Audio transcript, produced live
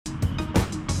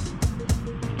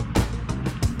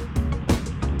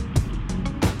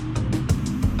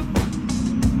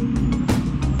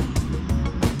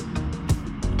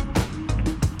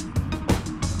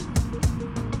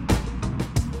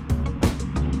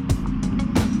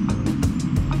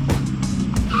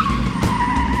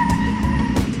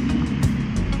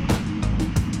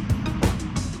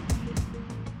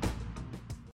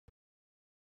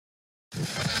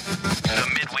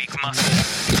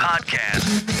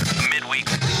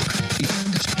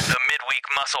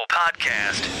Muscle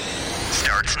podcast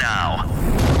starts now.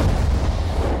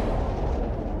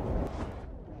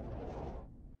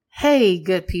 Hey,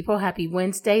 good people. Happy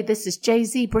Wednesday. This is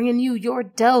Jay-Z bringing you your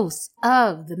dose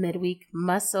of the midweek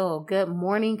muscle. Good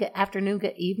morning, good afternoon,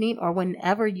 good evening, or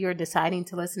whenever you're deciding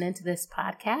to listen into this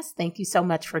podcast. Thank you so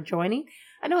much for joining.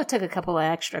 I know it took a couple of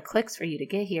extra clicks for you to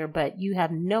get here, but you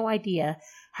have no idea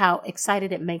how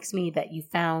excited it makes me that you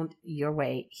found your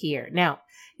way here. Now,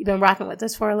 you've been rocking with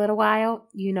us for a little while.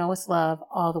 You know it's love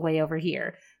all the way over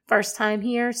here. First time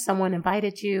here, someone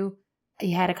invited you.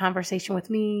 You had a conversation with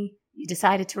me. You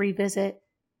decided to revisit.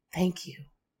 Thank you.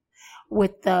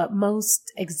 With the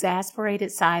most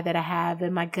exasperated sigh that I have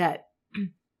in my gut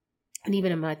and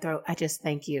even in my throat, I just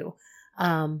thank you.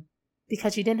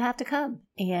 Because you didn't have to come.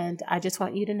 And I just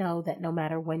want you to know that no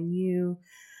matter when you,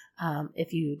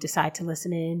 if you decide to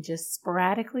listen in just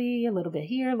sporadically, a little bit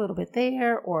here, a little bit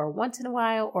there, or once in a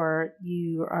while, or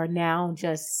you are now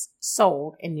just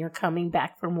sold and you're coming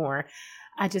back for more,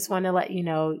 I just want to let you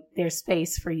know there's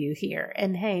space for you here.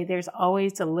 And hey, there's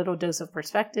always a little dose of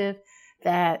perspective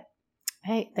that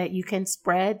you can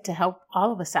spread to help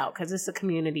all of us out because it's a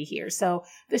community here. So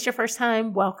if this is your first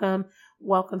time, welcome.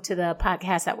 Welcome to the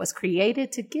podcast that was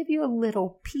created to give you a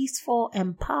little peaceful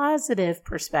and positive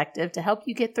perspective to help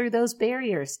you get through those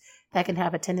barriers that can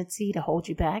have a tendency to hold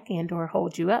you back and or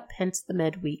hold you up, hence the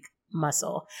midweek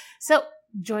muscle. So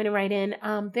joining right in,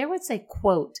 there was a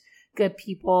quote, good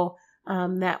people,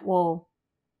 that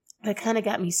kind of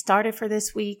got me started for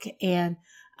this week, and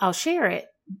I'll share it.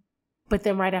 But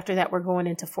then right after that, we're going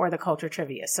into For the Culture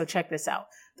Trivia. So check this out.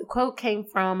 The quote came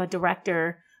from a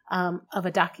director of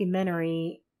a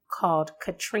documentary called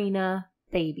Katrina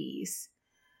Babies.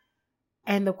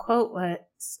 And the quote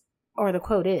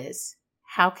is,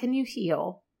 how can you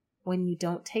heal when you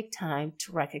don't take time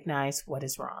to recognize what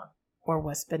is wrong or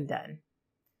what's been done?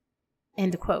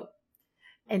 End quote.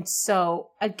 And so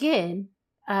again,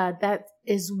 that's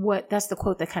the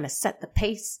quote that kind of set the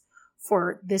pace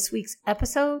for this week's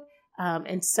episode.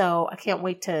 And so I can't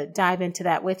wait to dive into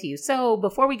that with you. So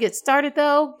before we get started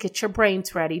though, get your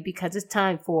brains ready because it's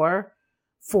time for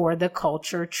the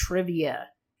Culture Trivia.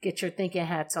 Get your thinking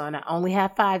hats on. I only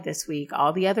have 5 this week.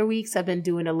 All the other weeks I've been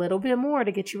doing a little bit more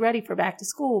to get you ready for back to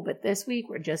school. But this week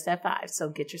we're just at 5. So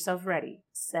get yourself ready,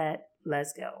 set,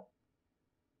 let's go.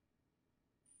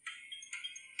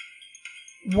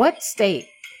 What state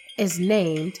is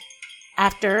named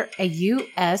after a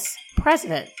U.S.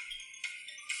 president?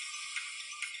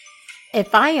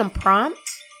 If I am prompt,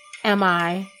 am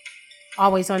I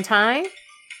always on time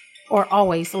or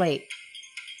always late?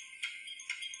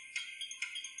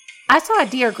 I saw a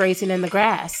deer grazing in the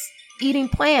grass, eating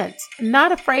plants,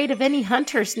 not afraid of any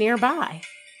hunters nearby.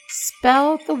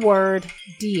 Spell the word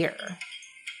deer.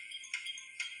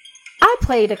 I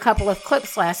played a couple of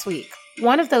clips last week.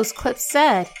 One of those clips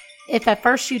said, if at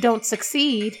first you don't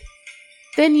succeed,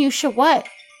 then you should what?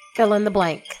 Fill in the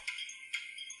blank.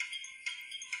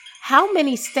 How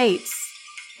many states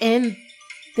in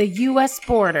the U.S.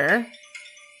 border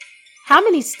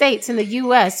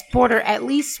at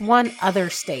least one other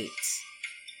state?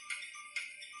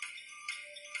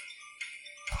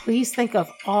 Please think of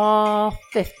all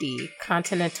 50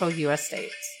 continental U.S.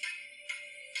 states.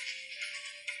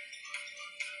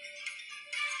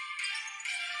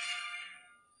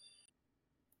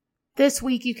 This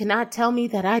week, you cannot tell me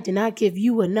that I did not give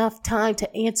you enough time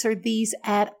to answer these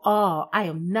at all. I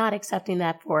am not accepting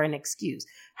that for an excuse.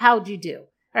 How'd you do?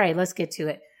 All right, let's get to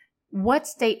it. What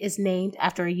state is named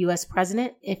after a U.S.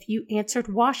 president? If you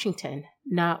answered Washington,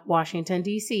 not Washington,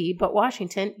 D.C., but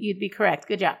Washington, you'd be correct.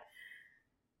 Good job.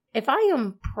 If I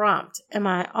am prompt, am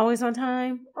I always on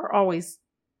time or always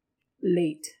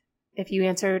late? If you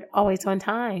answered always on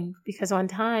time, because on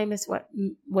time is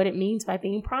what it means by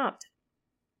being prompt.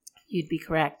 You'd be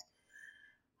correct.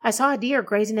 I saw a deer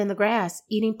grazing in the grass,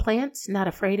 eating plants, not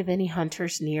afraid of any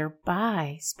hunters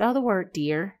nearby. Spell the word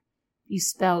deer. You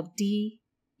spell D-E-E-R.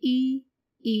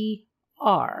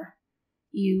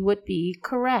 You would be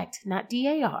correct, not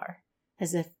D-A-R,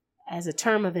 as a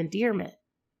term of endearment.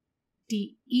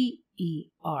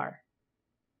 D-E-E-R.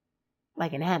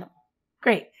 Like an animal.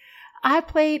 Great. I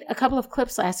played a couple of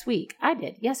clips last week. I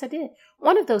did. Yes, I did.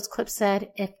 One of those clips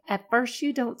said, if at first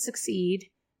you don't succeed,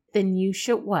 then you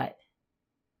should what?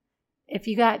 If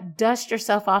you got dust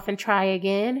yourself off and try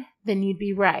again, then you'd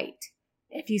be right.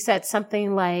 If you said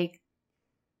something like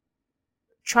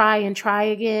try and try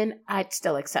again, I'd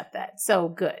still accept that. So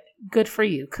good. Good for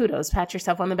you. Kudos. Pat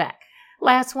yourself on the back.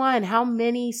 Last one. How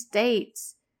many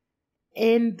states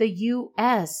in the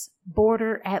U.S.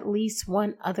 border at least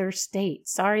one other state?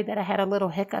 Sorry that I had a little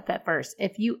hiccup at first.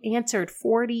 If you answered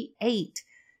 48,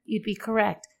 you'd be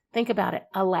correct. Think about it.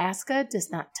 Alaska does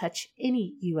not touch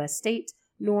any U.S. states,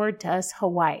 nor does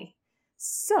Hawaii.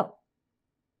 So,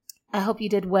 I hope you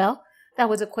did well. That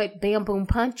was a quick bam boom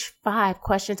punch. 5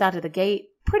 questions out of the gate.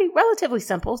 Pretty relatively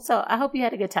simple. So I hope you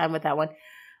had a good time with that one.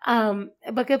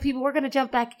 But good people, we're going to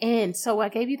jump back in. So I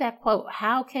gave you that quote.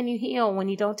 How can you heal when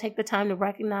you don't take the time to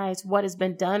recognize what has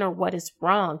been done or what is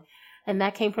wrong? And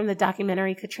that came from the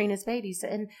documentary Katrina's Babies.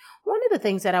 And one of the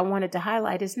things that I wanted to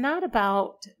highlight is not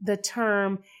about the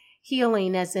term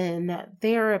healing as in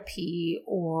therapy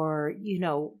or,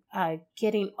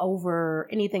 getting over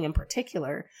anything in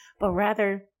particular, but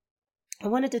rather I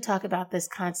wanted to talk about this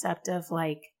concept of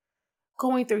like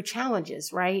going through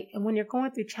challenges, right? And when you're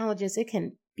going through challenges, it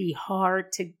can be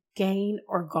hard to gain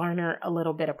or garner a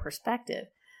little bit of perspective.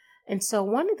 And so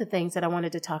one of the things that I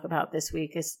wanted to talk about this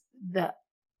week is the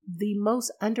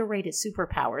most underrated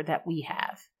superpower that we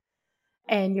have.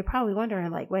 And you're probably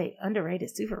wondering like, wait, underrated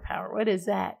superpower, what is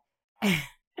that?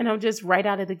 And I'm just right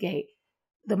out of the gate.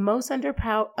 The most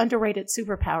underrated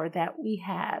superpower that we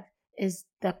have is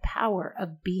the power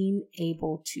of being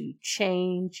able to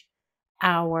change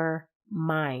our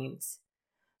minds.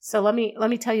 So let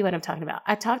me tell you what I'm talking about.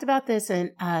 I talked about this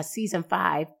in season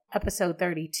 5, episode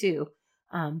 32.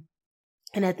 And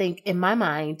I think in my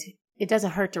mind, it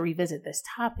doesn't hurt to revisit this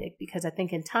topic because I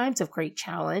think in times of great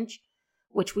challenge,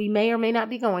 which we may or may not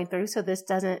be going through, so this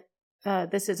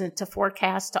isn't to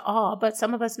forecast to all, but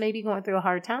some of us may be going through a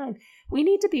hard time. We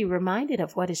need to be reminded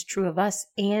of what is true of us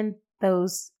and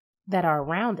those that are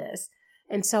around us.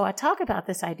 And so I talk about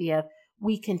this idea of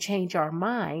we can change our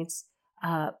minds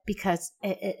because,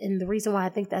 and the reason why I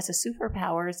think that's a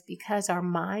superpower is because our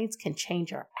minds can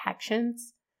change our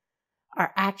actions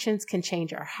can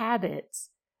change our habits,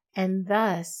 and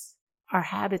thus our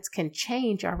habits can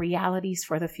change our realities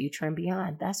for the future and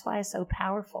beyond. That's why it's so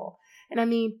powerful. And I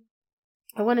mean,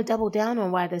 I want to double down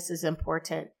on why this is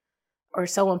important or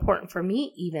so important for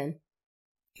me even,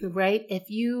 right? If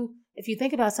you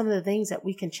think about some of the things that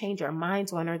we can change our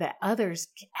minds on or that others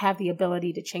have the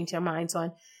ability to change their minds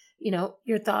on,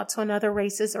 your thoughts on other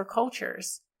races or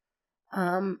cultures,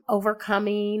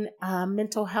 overcoming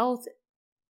mental health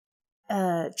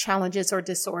challenges or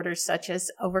disorders such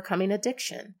as overcoming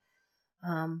addiction,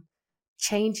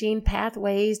 changing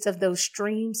pathways of those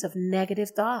streams of negative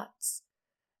thoughts,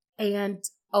 and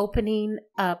opening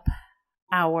up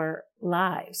our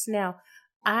lives. Now,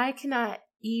 I cannot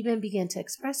even begin to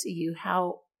express to you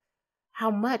how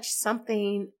much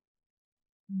something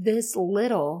this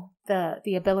little,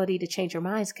 the ability to change your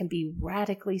minds, can be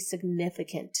radically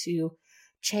significant to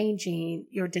changing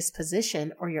your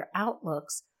disposition or your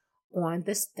outlooks on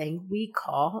this thing we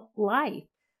call life.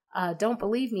 Don't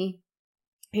believe me?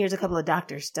 Here's a couple of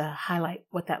doctors to highlight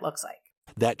what that looks like.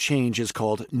 That change is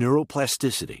called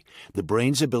neuroplasticity, the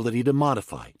brain's ability to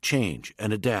modify, change,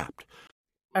 and adapt.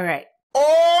 All right.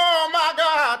 Oh, my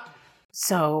God.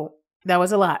 So that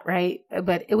was a lot, right?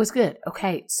 But it was good.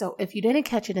 Okay. So if you didn't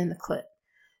catch it in the clip,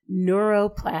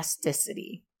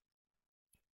 neuroplasticity,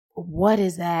 what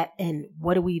is that and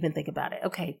what do we even think about it?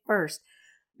 Okay. First,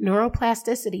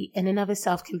 neuroplasticity in and of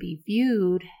itself can be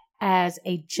viewed as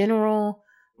a general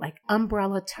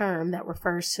umbrella term that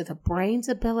refers to the brain's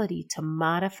ability to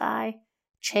modify,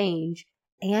 change,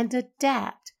 and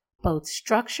adapt both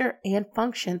structure and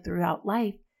function throughout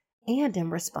life and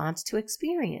in response to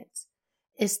experience.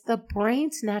 It's the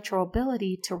brain's natural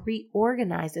ability to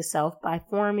reorganize itself by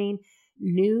forming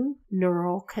new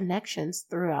neural connections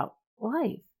throughout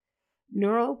life.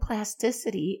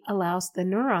 Neuroplasticity allows the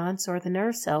neurons or the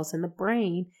nerve cells in the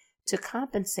brain to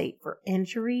compensate for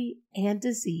injury and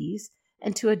disease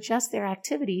and to adjust their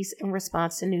activities in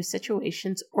response to new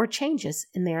situations or changes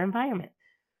in their environment.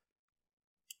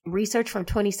 Research from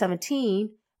 2017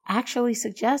 actually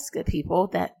suggests, good people,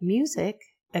 that music,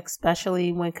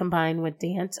 especially when combined with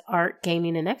dance, art,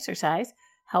 gaming, and exercise,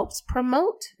 helps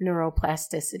promote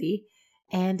neuroplasticity,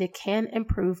 and it can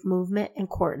improve movement and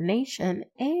coordination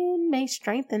and may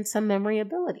strengthen some memory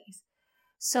abilities.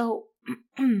 So,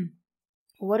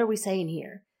 what are we saying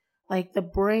here? The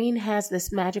brain has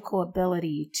this magical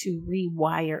ability to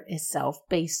rewire itself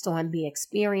based on the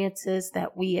experiences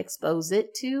that we expose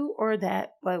it to, or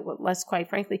that, less quite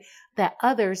frankly, that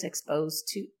others expose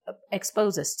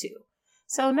us to.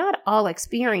 So not all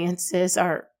experiences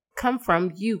come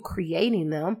from you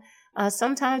creating them.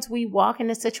 Sometimes we walk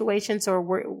into situations or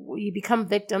we become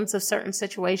victims of certain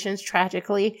situations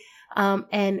tragically,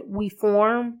 and we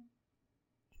form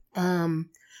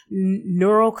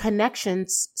neural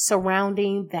connections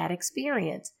surrounding that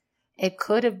experience. It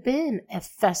could have been a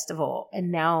festival,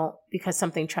 and now because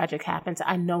something tragic happens,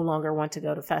 I no longer want to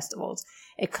go to festivals.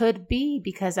 It could be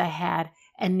because I had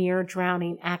a near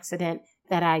drowning accident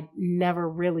that I never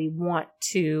really want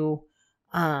to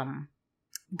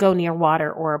go near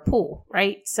water or a pool,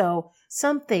 right? So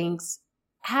some things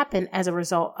happen as a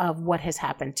result of what has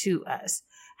happened to us.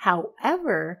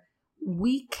 However,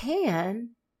 we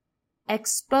can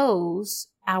expose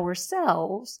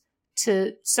ourselves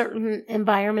to certain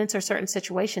environments or certain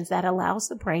situations that allows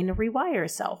the brain to rewire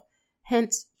itself,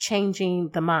 hence changing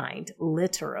the mind,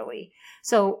 literally.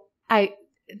 So I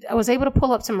was able to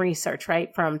pull up some research,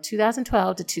 right, from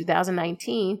 2012 to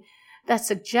 2019 that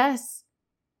suggests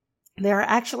there are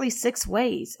actually 6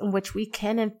 ways in which we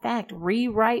can, in fact,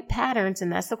 rewrite patterns.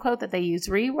 And that's the quote that they use: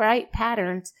 rewrite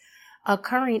patterns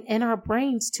occurring in our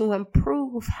brains to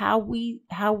improve how we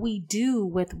do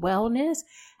with wellness,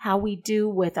 how we do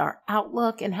with our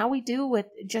outlook, and how we do with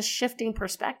just shifting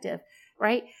perspective,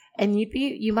 right? And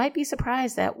you might be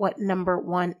surprised at what number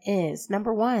 1 is.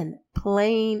 Number 1,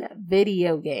 playing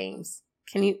video games.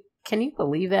 Can you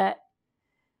believe that?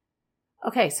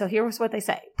 Okay, so here's what they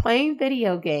say. Playing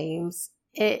video games,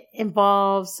 it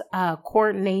involves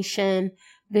coordination,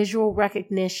 visual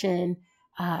recognition.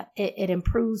 It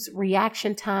improves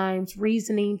reaction times,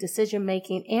 reasoning,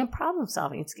 decision-making, and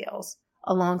problem-solving skills,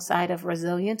 alongside of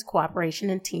resilience, cooperation,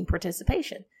 and team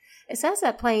participation. It says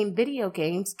that playing video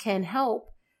games can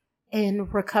help in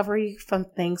recovery from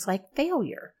things like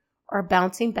failure or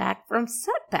bouncing back from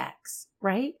setbacks,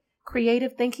 right?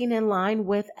 Creative thinking in line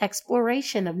with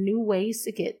exploration of new ways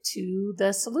to get to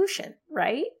the solution,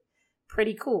 right?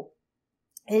 Pretty cool.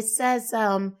 It says,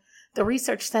 the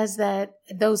research says that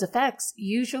those effects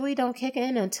usually don't kick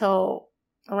in until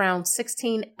around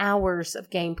 16 hours of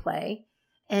gameplay.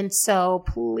 And so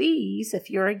please, if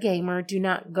you're a gamer, do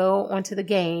not go onto the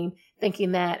game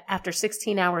thinking that after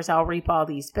 16 hours, I'll reap all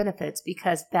these benefits,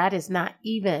 because that is not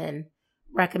even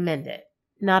recommended.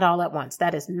 Not all at once.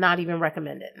 That is not even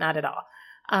recommended. Not at all.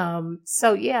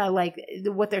 So yeah, like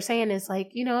what they're saying is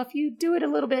like, if you do it a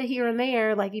little bit here and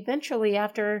there, like eventually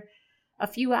after a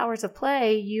few hours of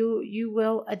play, you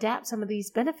will adapt some of these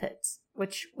benefits,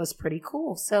 which was pretty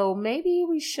cool. So maybe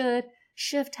we should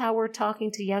shift how we're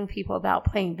talking to young people about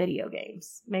playing video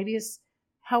games. Maybe it's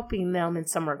helping them in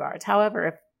some regards. However,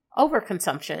 if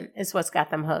overconsumption is what's got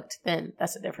them hooked, then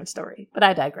that's a different story. But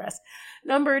I digress.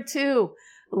 Number 2,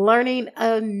 learning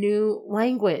a new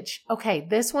language. Okay,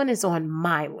 this one is on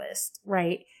my list,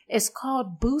 right? It's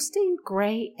called boosting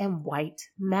gray and white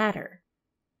matter.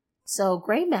 So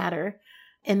gray matter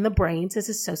in the brains is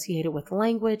associated with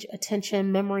language,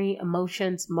 attention, memory,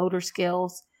 emotions, motor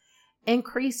skills.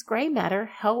 Increased gray matter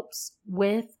helps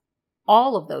with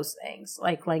all of those things,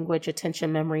 like language,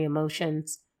 attention, memory,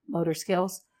 emotions, motor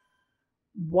skills.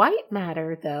 White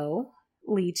matter, though,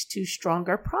 leads to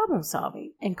stronger problem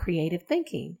solving and creative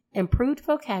thinking, improved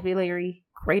vocabulary,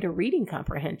 greater reading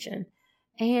comprehension,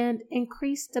 and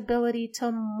increased ability to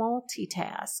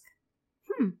multitask.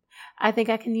 I think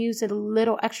I can use a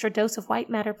little extra dose of white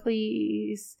matter,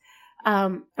 please.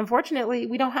 Unfortunately,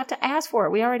 we don't have to ask for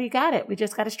it. We already got it. We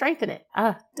just got to strengthen it.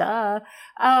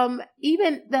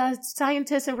 Even the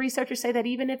scientists and researchers say that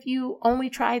even if you only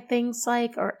tried things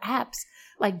or apps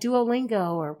like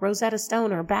Duolingo or Rosetta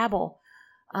Stone or Babbel,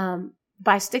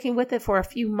 by sticking with it for a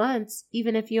few months,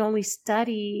 even if you only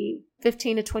study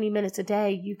 15 to 20 minutes a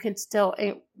day, you can still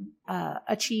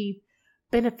achieve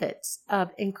benefits of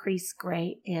increased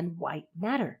gray and white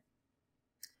matter.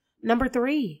 Number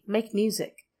 3, make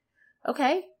music.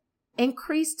 Okay.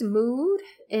 Increased mood.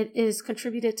 It is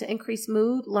contributed to increased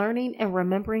mood, learning and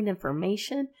remembering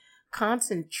information,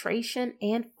 concentration,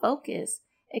 and focus.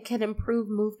 It can improve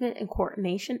movement and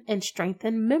coordination and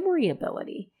strengthen memory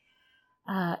ability.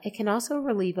 It can also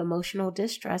relieve emotional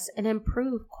distress and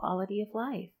improve quality of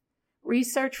life.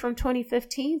 Research from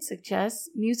 2015 suggests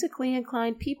musically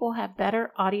inclined people have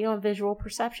better audio and visual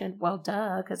perception. Well,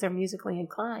 duh, because they're musically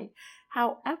inclined.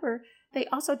 However, they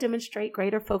also demonstrate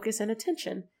greater focus and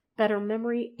attention, better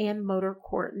memory, and motor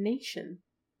coordination.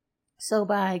 So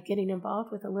by getting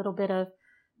involved with a little bit of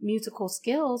musical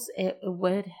skills, it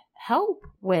would help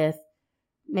with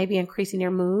maybe increasing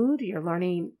your mood, you're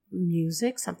learning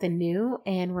music, something new,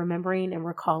 and remembering and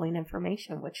recalling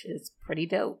information, which is pretty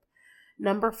dope.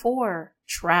 Number 4,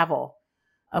 travel.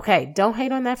 Okay, don't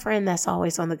hate on that friend that's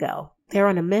always on the go. They're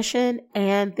on a mission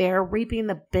and they're reaping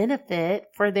the benefit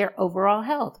for their overall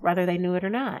health, whether they knew it or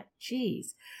not. Jeez.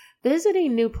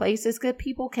 Visiting new places, good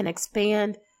people, can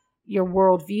expand your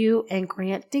worldview and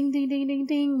grant ding, ding, ding, ding,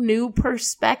 ding, new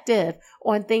perspective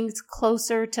on things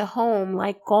closer to home,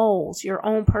 like goals, your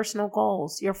own personal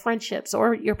goals, your friendships,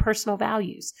 or your personal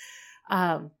values.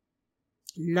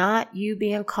 Not you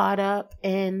being caught up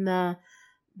in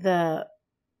the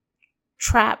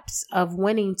traps of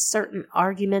winning certain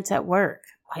arguments at work.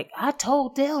 Like, I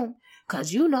told them,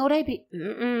 because they be,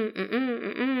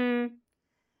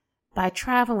 By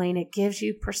traveling, it gives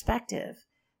you perspective.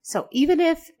 So even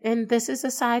if, and this is a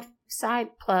side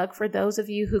plug for those of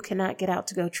you who cannot get out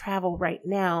to go travel right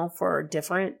now for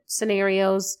different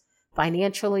scenarios,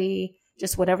 financially,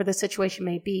 just whatever the situation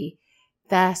may be,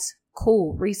 that's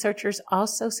cool. Researchers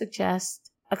also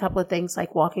suggest a couple of things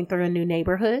like walking through a new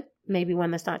neighborhood, maybe one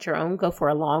that's not your own, go for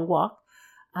a long walk,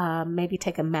 maybe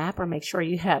take a map or make sure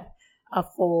you have a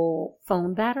full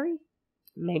phone battery,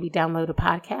 maybe download a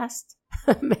podcast,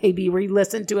 maybe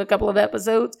re-listen to a couple of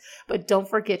episodes, but don't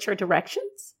forget your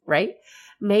directions, right?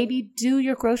 Maybe do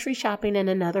your grocery shopping in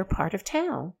another part of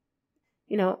town.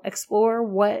 Explore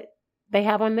what they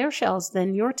have on their shelves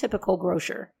than your typical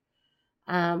grocer.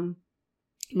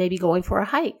 Maybe going for a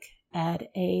hike at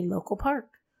a local park,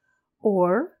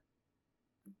 or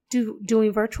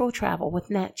doing virtual travel with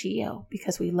Nat Geo,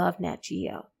 because we love Nat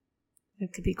Geo.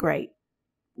 It could be great,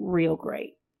 real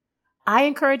great. I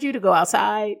encourage you to go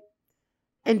outside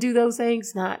and do those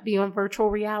things, not be on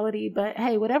virtual reality, but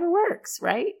hey, whatever works,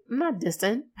 right? I'm not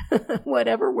distant.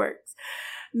 Whatever works.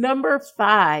 Number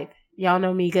 5, y'all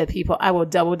know me, good people. I will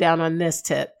double down on this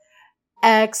tip.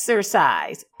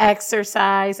 Exercise. Number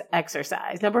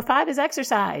 5 is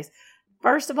exercise.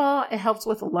 First of all, it helps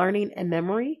with learning and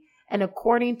memory. And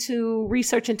according to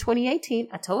research in 2018,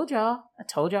 I told y'all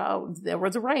there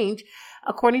was a range.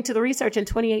 According to the research in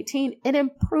 2018, it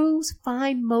improves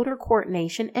fine motor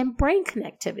coordination and brain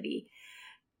connectivity.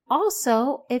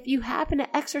 Also, if you happen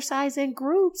to exercise in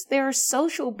groups, there are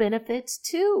social benefits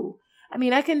too. I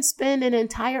mean, I can spend an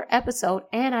entire episode,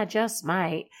 and I just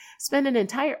might spend an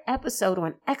entire episode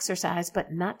on exercise,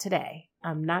 but not today.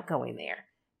 I'm not going there.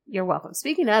 You're welcome.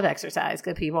 Speaking of exercise,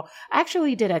 good people, I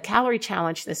actually did a calorie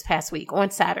challenge this past week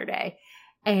on Saturday,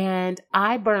 and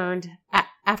I burned,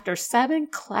 after 7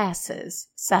 classes,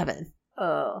 7.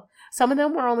 Some of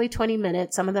them were only 20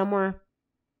 minutes. Some of them were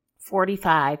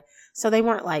 45. So they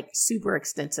weren't like super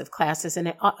extensive classes, and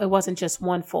it wasn't just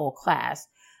one full class.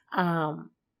 After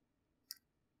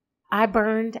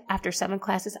 7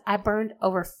 classes, I burned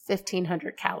over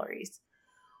 1,500 calories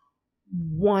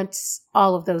once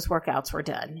all of those workouts were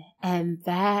done. And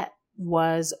that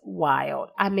was wild.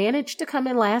 I managed to come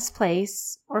in last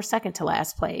place, or second to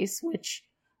last place, which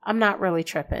I'm not really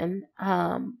tripping.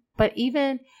 But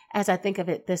even as I think of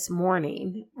it this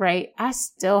morning, right, I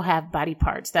still have body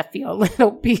parts that feel a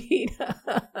little beat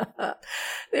up.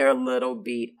 They're a little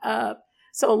beat up.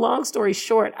 So long story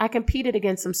short, I competed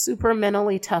against some super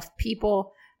mentally tough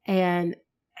people and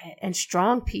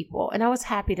strong people, and I was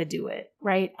happy to do it,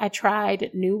 right? I tried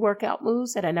new workout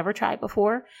moves that I never tried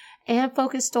before and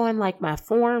focused on like my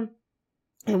form.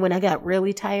 And when I got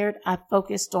really tired, I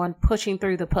focused on pushing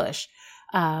through the push.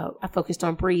 I focused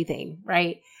on breathing,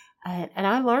 right? And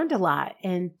I learned a lot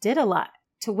and did a lot,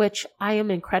 to which I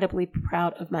am incredibly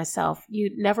proud of myself.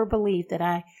 You'd never believe that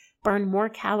I burned more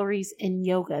calories in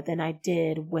yoga than I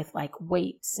did with like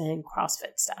weights and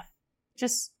CrossFit stuff.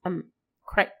 Just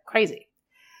crazy.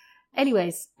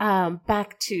 Anyways,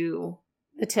 back to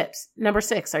the tips. Number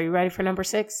 6. Are you ready for number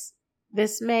 6?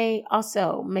 This may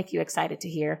also make you excited to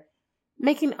hear.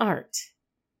 Making art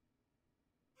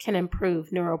can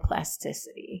improve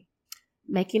neuroplasticity.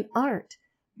 Making art,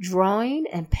 drawing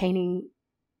and painting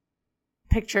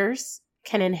pictures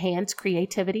can enhance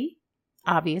creativity,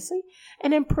 obviously,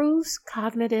 and improves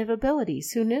cognitive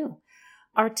abilities. Who knew?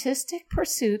 Artistic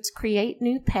pursuits create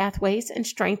new pathways and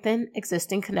strengthen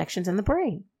existing connections in the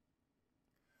brain.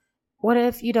 What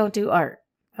if you don't do art?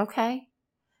 Okay.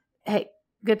 Hey,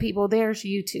 good people, there's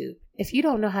YouTube. If you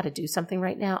don't know how to do something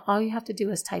right now, all you have to do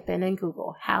is type in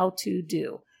Google how to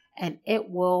do, and it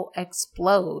will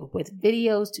explode with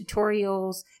videos,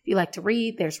 tutorials. If you like to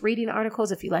read, there's reading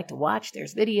articles. If you like to watch,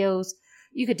 there's videos.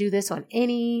 You could do this on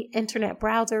any internet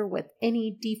browser with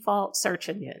any default search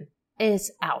engine.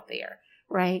 It's out there,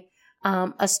 right?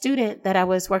 A student that I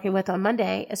was working with on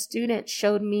Monday, a student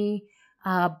showed me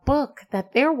a book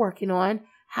that they're working on,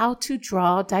 how to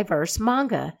draw diverse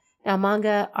manga. Now,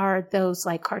 manga are those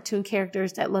like cartoon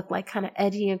characters that look like kind of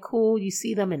edgy and cool. You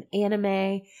see them in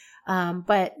anime,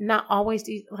 but not always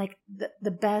like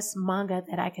the best manga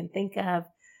that I can think of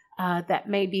that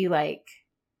may be like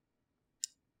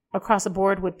across the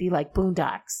board would be like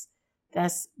Boondocks.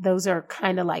 Those are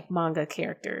kind of like manga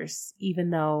characters, even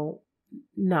though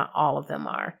not all of them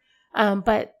are.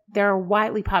 But they're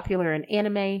widely popular in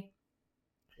anime,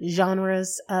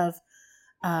 genres of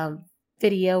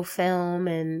video, film,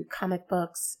 and comic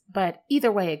books. But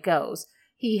either way it goes,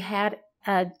 he had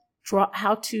a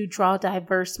how to draw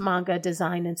diverse manga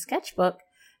design and sketchbook.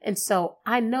 And so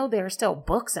I know there are still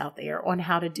books out there on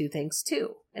how to do things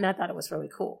too. And I thought it was really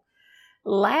cool.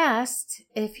 Last,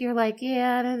 if you're like,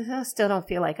 yeah, I still don't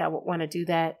feel like I would want to do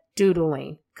that,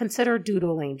 doodling. Consider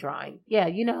doodling drawing. Yeah,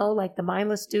 like the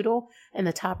mindless doodle in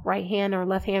the top right hand or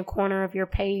left hand corner of your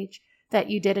page that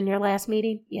you did in your last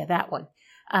meeting. Yeah, that one.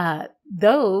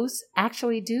 Those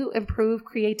actually do improve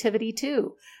creativity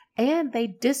too. And they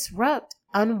disrupt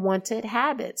unwanted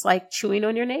habits like chewing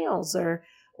on your nails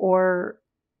or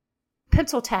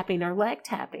pencil tapping or leg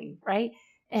tapping, right?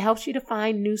 It helps you to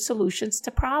find new solutions to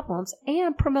problems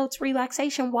and promotes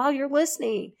relaxation while you're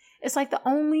listening. It's like the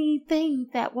only thing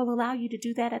that will allow you to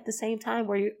do that at the same time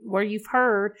where you've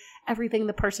heard everything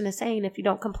the person is saying if you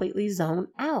don't completely zone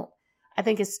out. I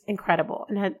think it's incredible.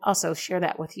 And I'd also share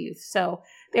that with you. So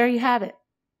there you have it.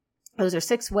 Those are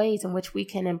 6 ways in which we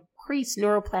can increase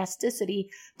neuroplasticity,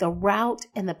 the route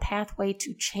and the pathway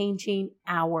to changing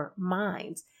our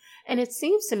minds. And it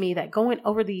seems to me that going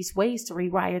over these ways to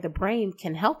rewire the brain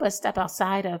can help us step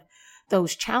outside of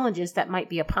those challenges that might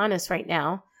be upon us right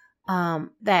now,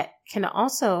 that can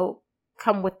also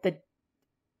come with the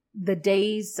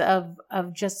days of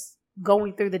just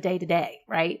going through the day to day,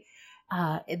 right?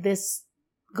 This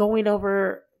going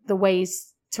over the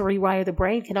ways to rewire the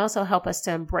brain can also help us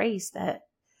to embrace that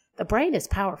the brain is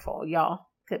powerful, y'all.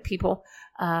 Good people.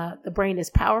 The brain is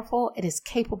powerful, it is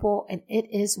capable, and it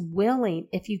is willing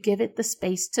if you give it the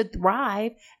space to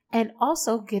thrive and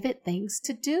also give it things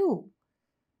to do.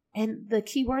 And the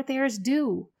key word there is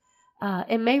do.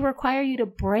 It may require you to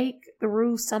break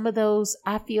through some of those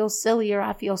I feel silly or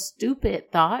I feel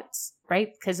stupid thoughts, right?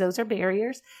 Because those are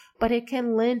barriers, but it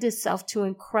can lend itself to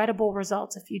incredible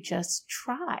results if you just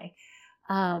try.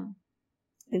 And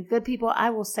good people, I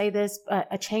will say this, but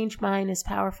a changed mind is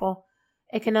powerful.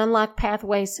 It can unlock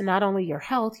pathways to not only your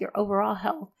health, your overall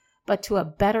health, but to a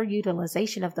better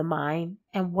utilization of the mind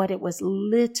and what it was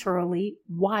literally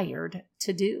wired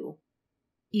to do.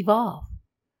 Evolve.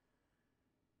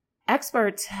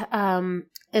 Experts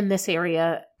in this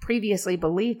area previously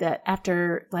believed that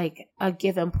after like a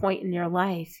given point in your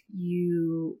life,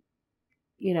 you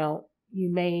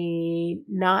may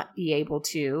not be able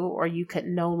to, or you could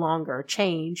no longer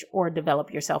change or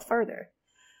develop yourself further.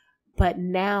 But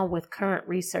now with current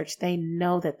research, they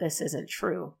know that this isn't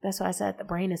true. That's why I said the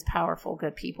brain is powerful,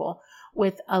 good people.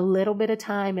 With a little bit of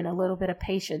time and a little bit of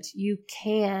patience, you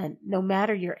can, no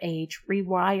matter your age,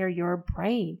 rewire your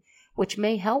brain, which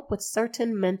may help with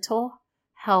certain mental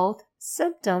health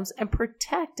symptoms and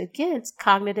protect against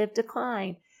cognitive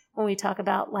decline. When we talk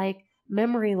about like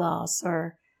memory loss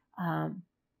or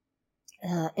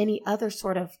any other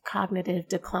sort of cognitive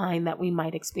decline that we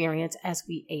might experience as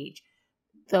we age.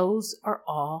 Those are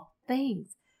all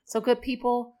things. So good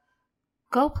people,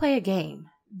 go play a game,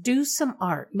 do some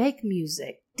art, make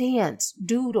music, dance,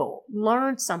 doodle,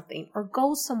 learn something, or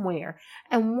go somewhere.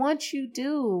 And once you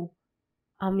do,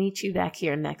 I'll meet you back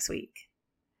here next week.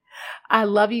 I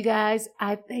love you guys.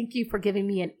 I thank you for giving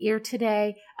me an ear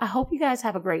today. I hope you guys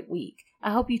have a great week.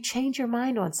 I hope you change your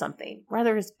mind on something,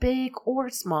 whether it's big or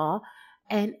small.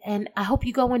 And I hope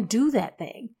you go and do that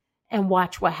thing and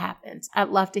watch what happens. I'd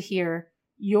love to hear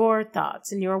your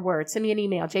thoughts and your words. Send me an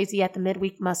email,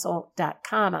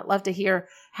 jz@themidweekmuscle.com. I'd love to hear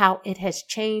how it has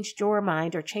changed your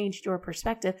mind or changed your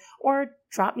perspective, or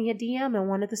drop me a DM in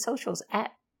one of the socials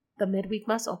at the Midweek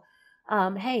Muscle.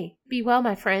 Hey, be well,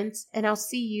 my friends, and I'll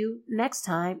see you next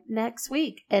time next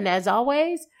week. And as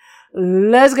always,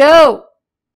 let's go.